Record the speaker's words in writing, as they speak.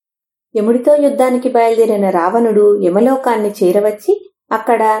యముడితో యుద్ధానికి బయలుదేరిన రావణుడు యమలోకాన్ని చేరవచ్చి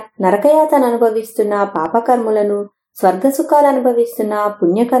అక్కడ నరకయాతన అనుభవిస్తున్న పాపకర్ములను, స్వర్గసుఖాలు అనుభవిస్తున్న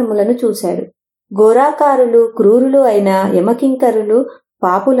పుణ్యకర్ములను చూశాడు. ఘోరాకారులు, క్రూరులు అయిన యమకింకరులు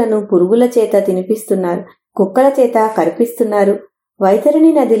పాపులను పురుగుల చేత తినిపిస్తున్నారు, కుక్కల చేత కరిపిస్తున్నారు,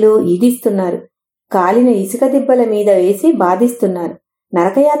 వైతరిణి నదిలో ఈదిస్తున్నారు, కాలిన ఇసుక దిబ్బల మీద వేసి బాధిస్తున్నారు.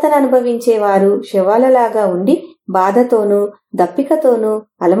 నరకయాతన అనుభవించేవారు శవాలలాగా ఉండి బాధతోనూ దప్పికతోనూ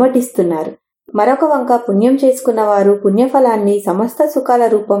అలమటిస్తున్నారు. మరొక వంక పుణ్యం చేసుకున్నవారు పుణ్యఫలాన్ని సమస్త సుఖాల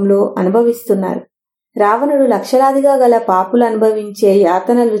రూపంలో అనుభవిస్తున్నారు. రావణుడు లక్షలాదిగా గల పాపులు అనుభవించే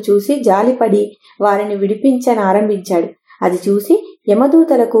యాతనలు చూసి జాలిపడి వారిని విడిపించనారంభించాడు. అది చూసి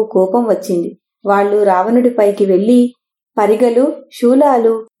యమదూతలకు కోపం వచ్చింది. వాళ్లు రావణుడిపైకి వెళ్లి పరిగలు,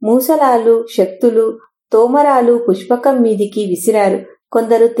 శూలాలు, మూసలాలు, శక్తులు, తోమరాలు పుష్పకం మీదికి విసిరారు.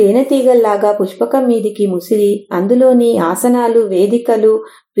 కొందరు తేనెతీగల్లాగా పుష్పకం మీదికి ముసిరి అందులోని ఆసనాలు, వేదికలు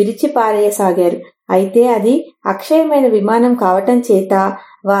విరిచిపారేయసాగారు. అయితే అది అక్షయమైన విమానం కావటం చేత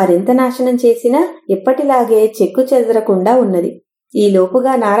వారెంత నాశనం చేసినా ఎప్పటిలాగే చెక్కు చెదరకుండా ఉన్నది. ఈ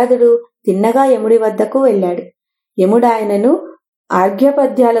లోపుగా నారదుడు తిన్నగా యముడి వద్దకు వెళ్ళాడు. యముడాయనను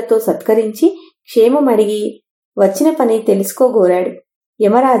ఆర్ఘ్యపద్యాలతో సత్కరించి క్షేమమడిగి వచ్చిన పని తెలుసుకోగోరాడు.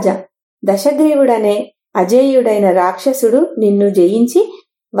 యమరాజా, దశగ్రీవుడనే అజేయుడైన రాక్షసుడు నిన్ను జయించి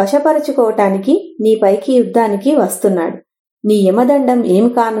వశపరుచుకోవటానికి నీపైకి యుద్ధానికి వస్తున్నాడు. నీ యమదండం ఏం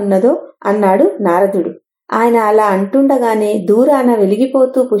కానున్నదో అన్నాడు నారదుడు. ఆయన అలా అంటుండగానే దూరాన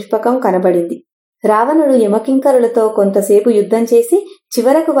వెలిగిపోతూ పుష్పకం కనబడింది. రావణుడు యమకింకరులతో కొంతసేపు యుద్ధం చేసి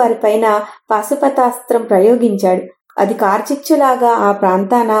చివరకు వారిపైన పాశుపతాస్త్రం ప్రయోగించాడు. అది కార్చిచ్చులాగా ఆ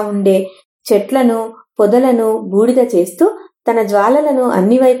ప్రాంతాన ఉండే చెట్లను, పొదలను బూడిద చేస్తూ తన జ్వాలలను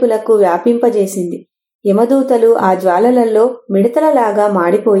అన్ని వైపులకు వ్యాపింపజేసింది. యమదూతలు ఆ జ్వాలలలో మిడతలలాగా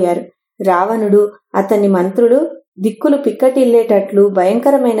మాడిపోయారు. రావణుడు, అతని మంత్రులు దిక్కులు పిక్కటిల్లేటట్లు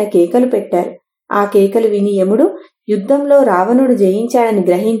భయంకరమైన కేకలు పెట్టారు. ఆ కేకలు విని యముడు యుద్ధంలో రావణుడు జయించాడని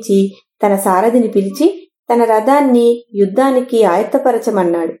గ్రహించి తన సారథిని పిలిచి తన రథాన్ని యుద్ధానికి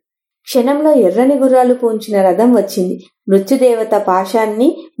ఆయత్తపరచమన్నాడు. క్షణంలో ఎర్రని గుర్రాలు పూంచిన రథం వచ్చింది. మృత్యుదేవత పాశాన్ని,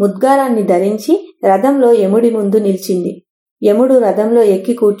 ముద్గారాన్ని ధరించి రథంలో యముడి ముందు నిలిచింది. యముడు రథంలో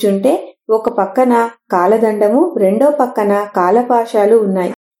ఎక్కి కూర్చుంటే ఒక పక్కన కాలదండము, రెండో పక్కన కాలపాశాలు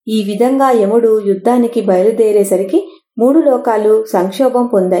ఉన్నాయి. ఈ విధంగా యముడు యుద్ధానికి బయలుదేరేసరికి 3 లోకాలు సంక్షోభం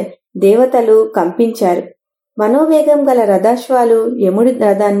పొందాయి. దేవతలు కంపించారు. మనోవేగం గల రథాశ్వాలు యముడి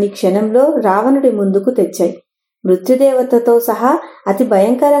రథాన్ని క్షణంలో రావణుడి ముందుకు తెచ్చాయి. మృత్యుదేవతతో సహా అతి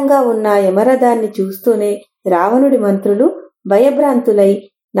భయంకరంగా ఉన్న యమరథాన్ని చూస్తూనే రావణుడి మంత్రులు భయభ్రాంతులై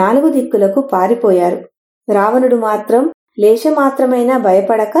 4 దిక్కులకు పారిపోయారు. రావణుడు మాత్రం లేశమాత్రమైనా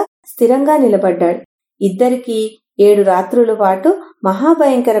భయపడక స్థిరంగా నిలబడ్డాడు. ఇద్దరికీ 7 రాత్రుల పాటు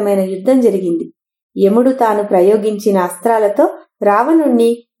మహాభయంకరమైన యుద్ధం జరిగింది. యముడు తాను ప్రయోగించిన అస్త్రాలతో రావణుణ్ణి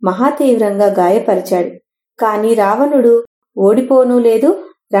మహాతీవ్రంగా గాయపరిచాడు. కాని రావణుడు ఓడిపోనూ లేదు,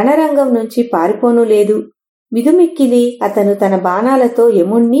 రణరంగం నుంచి పారిపోనూ లేదు. మిదుమిక్కిలి అతను తన బాణాలతో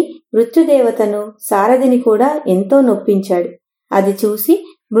యముణ్ణి, మృత్యుదేవతను, సారథిని కూడా ఎంతో నొప్పించాడు. అది చూసి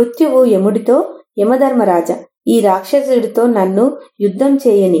మృత్యువు యముడితో, యమధర్మరాజా, ఈ రాక్షసుడితో నన్ను యుద్ధం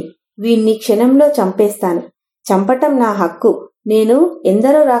చేయని, వీణ్ణి క్షణంలో చంపేస్తాను. చంపటం నా హక్కు. నేను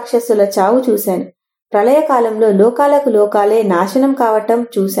ఎందరో రాక్షసుల చావు చూశాను. ప్రళయకాలంలో లోకాలకు లోకాలే నాశనం కావటం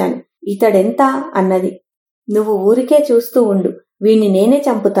చూశాను. ఇతడెంత అన్నది. నువ్వు ఊరికే చూస్తూ ఉండు, వీణ్ణి నేనే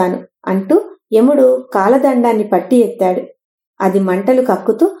చంపుతాను అంటూ యముడు కాలదండాన్ని పట్టి ఎత్తాడు. అది మంటలు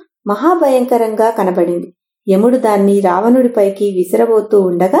కక్కుతూ మహాభయంకరంగా కనబడింది. యముడు దాన్ని రావణుడిపైకి విసిరబోతూ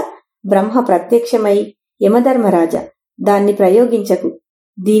ఉండగా బ్రహ్మ ప్రత్యక్షమై, యమధర్మరాజా, దాన్ని ప్రయోగించకు.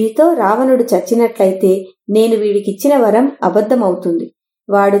 దీనితో రావణుడు చచ్చినట్లయితే నేను వీడికిచ్చిన వరం అబద్ధమవుతుంది.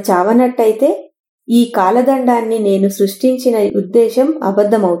 వాడు చావనట్టయితే ఈ కాలదండాన్ని నేను సృష్టించిన ఉద్దేశం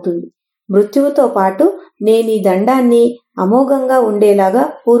అబద్ధమవుతుంది. మృత్యువుతో పాటు నేనీ దండాన్ని అమోఘంగా ఉండేలాగా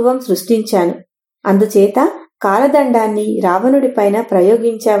పూర్వం సృష్టించాను. అందుచేత కాలదండాన్ని రావణుడిపైన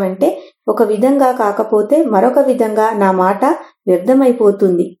ప్రయోగించావంటే ఒక విధంగా కాకపోతే మరొక విధంగా నా మాట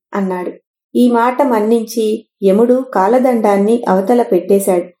వ్యర్థమైపోతుంది అన్నాడు. ఈ మాట మన్నించి యముడు కాలదండాన్ని అవతల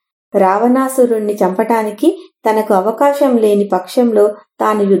పెట్టేశాడు. రావణాసురుణ్ణి చంపటానికి తనకు అవకాశం లేని పక్షంలో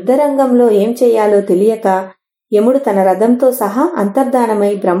తాను యుద్ధరంగంలో ఏం చెయ్యాలో తెలియక యముడు తన రథంతో సహా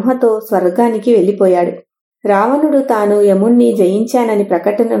అంతర్ధానమై బ్రహ్మతో స్వర్గానికి వెళ్లిపోయాడు. రావణుడు తాను యముణ్ణి జయించానని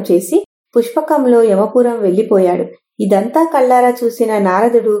ప్రకటన చేసి పుష్పకంలో యమపురం వెళ్లిపోయాడు. ఇదంతా కళ్ళారా చూసిన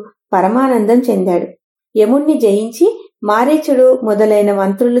నారదుడు పరమానందం చెందాడు. యముణ్ణి జయించి మారీచుడు మొదలైన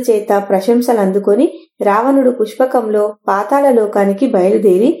మంత్రుల చేత ప్రశంసలందుకొని రావణుడు పుష్పకంలో పాతాళ లోకానికి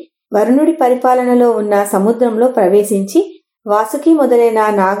బయలుదేరి వరుణుడి పరిపాలనలో ఉన్న సముద్రంలో ప్రవేశించి వాసుకి మొదలైన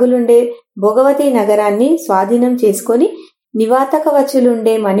నాగులుండే భోగవతి నగరాన్ని స్వాధీనం చేసుకొని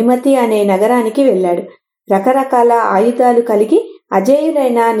నివాతకవచులుండే మణిమతి అనే నగరానికి వెళ్లాడు. రకరకాల ఆయుధాలు కలిగి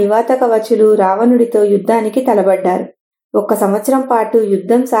అజేయులైన నివాతకవచులు రావణుడితో యుద్ధానికి తలబడ్డారు. 1 సంవత్సరం పాటు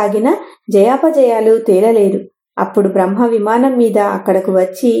యుద్ధం సాగినా జయాపజయాలు తేలలేదు. అప్పుడు బ్రహ్మ విమానం మీద అక్కడకు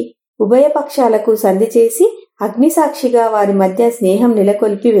వచ్చి ఉభయ పక్షాలకు సంధి చేసి అగ్నిసాక్షిగా వారి మధ్య స్నేహం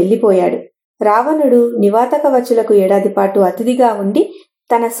నెలకొల్పి వెళ్లిపోయాడు. రావణుడు నివాతకవచులకు ఏడాది పాటు అతిథిగా ఉండి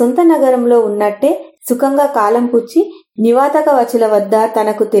తన సొంత నగరంలో ఉన్నట్టే సుఖంగా కాలం పుచ్చి నివాతకవచుల వద్ద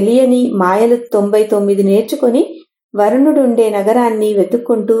తనకు తెలియని మాయలు 99 నేర్చుకుని వరుణుడుండే నగరాన్ని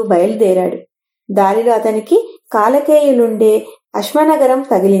వెతుక్కుంటూ బయలుదేరాడు. దారిలో అతనికి కాలకేయులుండే అశ్మనగరం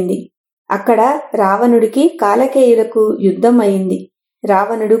తగిలింది. అక్కడ రావణుడికి కాలకేయులకు యుద్ధం అయింది.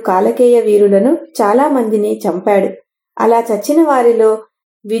 రావణుడు కాలకేయ వీరులను చాలా మందిని చంపాడు. అలా చచ్చిన వారిలో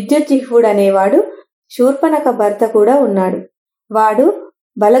విద్యుజ్జిహ్వుడనేవాడు శూర్పణఖ భర్త కూడా ఉన్నాడు. వాడు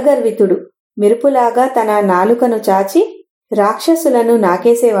బలగర్వితుడు. మెరుపులాగా తన నాలుకను చాచి రాక్షసులను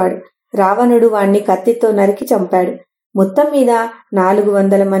నాకేసేవాడు. రావణుడు వాణ్ణి కత్తితో నరికి చంపాడు. మొత్తం మీద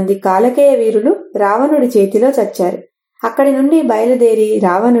 400 మంది కాలకేయ వీరులు రావణుడి చేతిలో చచ్చారు. అక్కడి నుండి బయలుదేరి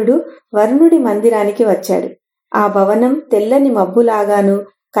రావణుడు వరుణుడి మందిరానికి వచ్చాడు. ఆ భవనం తెల్లని మబ్బులాగాను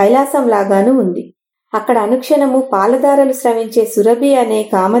కైలాసంలాగాను ఉంది. అక్కడ అనుక్షణము పాలధారలు స్రవించే సురభి అనే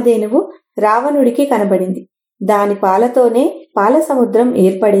కామధేనువు రావణుడికి కనబడింది. దాని పాలతోనే పాలసముద్రం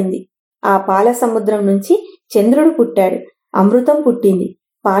ఏర్పడింది. ఆ పాలసముద్రం నుంచి చంద్రుడు పుట్టాడు. అమృతం పుట్టింది.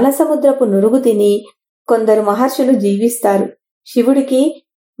 పాలసముద్రపు నురుగు తిని కొందరు మహర్షులు జీవిస్తారు. శివుడికి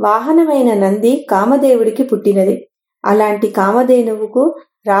వాహనమైన నంది కామదేవుడికి పుట్టినది. అలాంటి కామధేనువుకు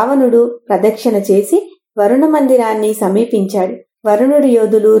రావణుడు ప్రదక్షిణ చేసి వరుణ మందిరాన్ని సమీపించాడు. వరుణుడి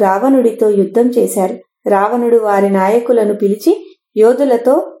యోధులు రావణుడితో యుద్ధం చేశారు. రావణుడు వారి నాయకులను పిలిచి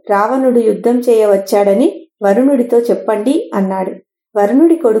యోధులతో రావణుడు యుద్ధం చేయవచ్చాడని వరుణుడితో చెప్పండి అన్నాడు.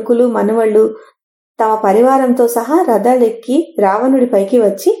 వరుణుడి కొడుకులు మనవళ్లు తమ పరివారంతో సహా రథాలెక్కి రావణుడిపైకి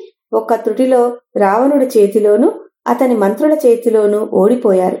వచ్చి ఒక్క త్రుటిలో రావణుడి చేతిలోనూ అతని మంత్రుల చేతిలోనూ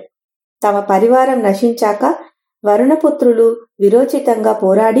ఓడిపోయారు. తమ పరివారం నశించాక వరుణపుత్రులు విరోచితంగా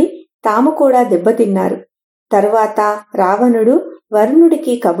పోరాడి తాము కూడా దెబ్బతిన్నారు. తరువాత రావణుడు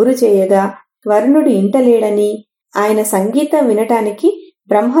వరుణుడికి కబురు చేయగా వరుణుడు ఇంటలేడని, ఆయన సంగీతం వినటానికి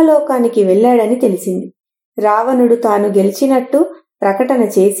బ్రహ్మలోకానికి వెళ్లాడని తెలిసింది. రావణుడు తాను గెలిచినట్టు ప్రకటన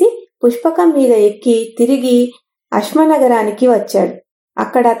చేసి పుష్పకం మీద ఎక్కి తిరిగి అశ్మనగరానికి వచ్చాడు.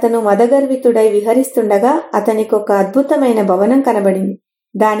 అక్కడ అతను మదగర్వితుడై విహరిస్తుండగా అతనికి ఒక అద్భుతమైన భవనం కనబడింది.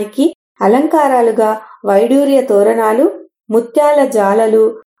 దానికి అలంకారాలుగా వైడూర్య తోరణాలు, ముత్యాల జాలలు,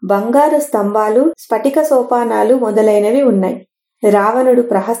 బంగారు స్తంభాలు, స్ఫటిక సోపానాలు మొదలైనవి ఉన్నాయి. రావణుడు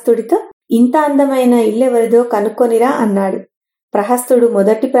ప్రహస్తుడితో ఇంత అందమైన ఇల్లెవరిదో కనుక్కొనిరా అన్నాడు. ప్రహస్తుడు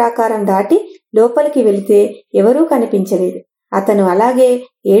మొదటి ప్రాకారం దాటి లోపలికి వెళితే ఎవరూ కనిపించలేదు. అతను అలాగే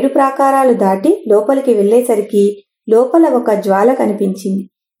 7 ప్రాకారాలు దాటి లోపలికి వెళ్లేసరికి లోపల ఒక జ్వాల కనిపించింది.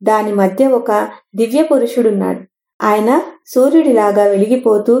 దాని మధ్య ఒక దివ్య పురుషుడున్నాడు. ఆయన సూర్యుడిలాగా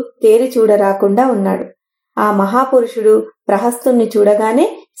వెలిగిపోతూ తేరి చూడరాకుండా ఉన్నాడు. ఆ మహాపురుషుడు ప్రహస్తుణ్ణి చూడగానే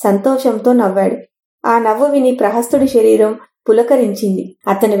సంతోషంతో నవ్వాడు. ఆ నవ్వు విని ప్రహస్తుడి శరీరం పులకరించింది.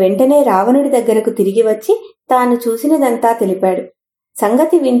 అతను వెంటనే రావణుడి దగ్గరకు తిరిగి వచ్చి తాను చూసినదంతా తెలిపాడు.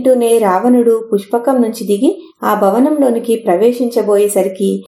 సంగతి వింటూనే రావణుడు పుష్పకం నుంచి దిగి ఆ భవనంలోనికి ప్రవేశించబోయేసరికి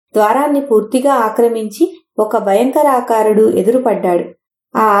ద్వారాన్ని పూర్తిగా ఆక్రమించి ఒక భయంకరాకారుడు ఎదురుపడ్డాడు.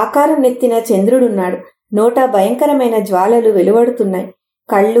 ఆ ఆకారం నెత్తిన చంద్రుడున్నాడు. నోట భయంకరమైన జ్వాలలు వెలువడుతున్నాయి.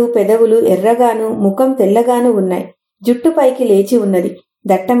 కళ్ళు, పెదవులు ఎర్రగాను, ముఖం తెల్లగాను ఉన్నాయి. జుట్టు పైకి లేచి ఉన్నది.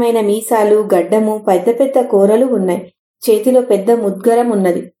 దట్టమైన మీసాలు, గడ్డము, పెద్ద పెద్ద కూరలు ఉన్నాయి. చేతిలో పెద్ద ముద్గరం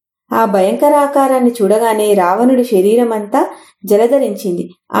ఉన్నది. ఆ భయంకరాకారాన్ని చూడగానే రావణుడి శరీరమంతా జలధరించింది.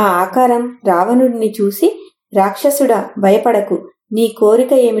 ఆ ఆకారం రావణుడిని చూసి, రాక్షసుడా, భయపడకు, నీ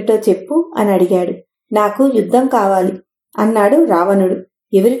కోరిక ఏమిటో చెప్పు అని అడిగాడు. నాకు యుద్ధం కావాలి అన్నాడు రావణుడు.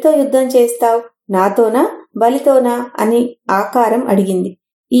 ఎవరితో యుద్ధం చేస్తావ్? నాతోనా, బలితోనా అని ఆకారం అడిగింది.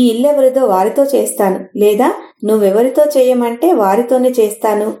 ఈ ఇల్లెవరిదో వారితో చేస్తాను, లేదా నువ్వెవరితో చేయమంటే వారితోనే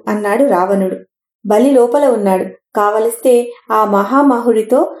చేస్తాను అన్నాడు రావణుడు. బలి లోపల ఉన్నాడు. కావలిస్తే ఆ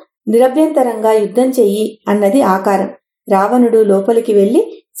మహామహుడితో నిరభ్యంతరంగా యుద్ధం చెయ్యి అన్నది ఆకారం. రావణుడు లోపలికి వెళ్లి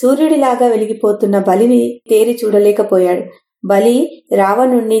సూర్యుడిలాగా వెలిగిపోతున్న బలిని తేరి చూడలేకపోయాడు. బలి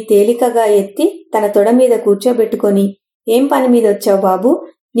రావణుణ్ణి తేలికగా ఎత్తి తన తొడ మీద కూర్చోబెట్టుకొని, ఏం పని మీద వచ్చావు బాబు?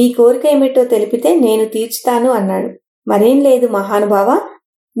 నీ కోరిక ఏమిటో తెలిపితే నేను తీర్చుతాను అన్నాడు. మరేం లేదు మహానుభావా,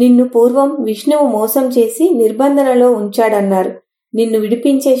 నిన్ను పూర్వం విష్ణువు మోసం చేసి నిర్బంధనలో ఉంచాడన్నారు. నిన్ను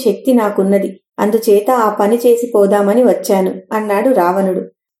విడిపించే శక్తి నాకున్నది. అందుచేత ఆ పని చేసి పోదామని వచ్చాను అన్నాడు రావణుడు.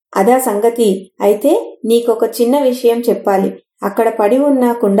 అదా సంగతి? అయితే నీకొక చిన్న విషయం చెప్పాలి. అక్కడ పడి ఉన్న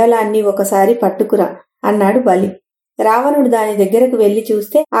కుండలాన్ని ఒకసారి పట్టుకురా అన్నాడు బలి. రావణుడు దాని దగ్గరకు వెళ్లి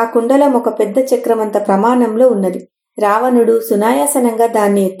చూస్తే ఆ కుండలం ఒక పెద్ద చక్రమంత ప్రమాణంలో ఉన్నది. రావణుడు సునాయాసనంగా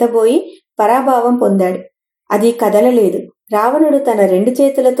దాన్ని ఎత్తబోయి పరాభావం పొందాడు. అది కదలలేదు. రావణుడు తన 2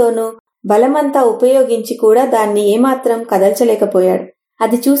 చేతులతోనూ బలమంతా ఉపయోగించి కూడా దాన్ని ఏమాత్రం కదల్చలేకపోయాడు.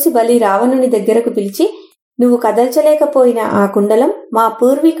 అది చూసి బలి రావణుని దగ్గరకు పిలిచి, నువ్వు కదల్చలేకపోయిన ఆ కుండలం మా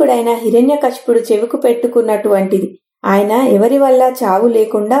పూర్వీకుడైన హిరణ్యకశిపుడు చెవికు పెట్టుకున్నటువంటిది. ఆయన ఎవరి వల్ల చావు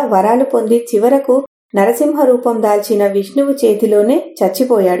లేకుండా వరాలు పొంది చివరకు నరసింహ రూపం దాల్చిన విష్ణువు చేతిలోనే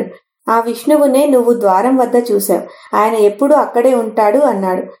చచ్చిపోయాడు. ఆ విష్ణువునే నువ్వు ద్వారం వద్ద చూశావు. ఆయన ఎప్పుడూ అక్కడే ఉంటాడు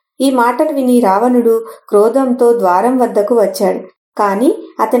అన్నాడు. ఈ మాటలు విని రావణుడు క్రోధంతో ద్వారం వద్దకు వచ్చాడు. కాని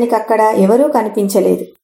అతనికక్కడ ఎవరూ కనిపించలేదు.